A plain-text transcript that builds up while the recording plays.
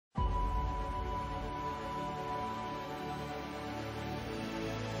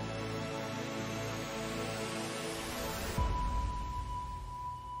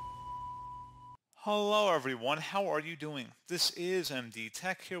Hello everyone, how are you doing? This is MD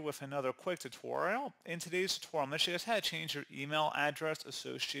Tech here with another quick tutorial. In today's tutorial, I'm going to show you guys how to change your email address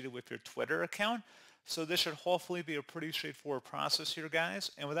associated with your Twitter account. So this should hopefully be a pretty straightforward process here, guys.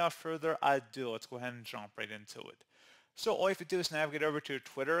 And without further ado, let's go ahead and jump right into it. So all you have to do is navigate over to your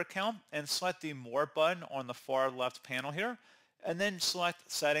Twitter account and select the More button on the far left panel here, and then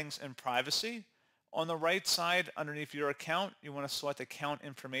select Settings and Privacy. On the right side underneath your account, you want to select account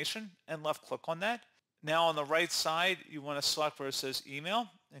information and left click on that. Now on the right side, you want to select where it says email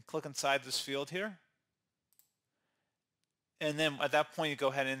and click inside this field here. And then at that point, you go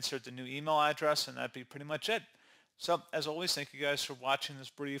ahead and insert the new email address, and that'd be pretty much it. So as always, thank you guys for watching this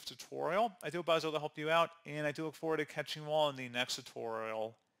brief tutorial. I do hope I was able to help you out, and I do look forward to catching you all in the next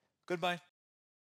tutorial. Goodbye.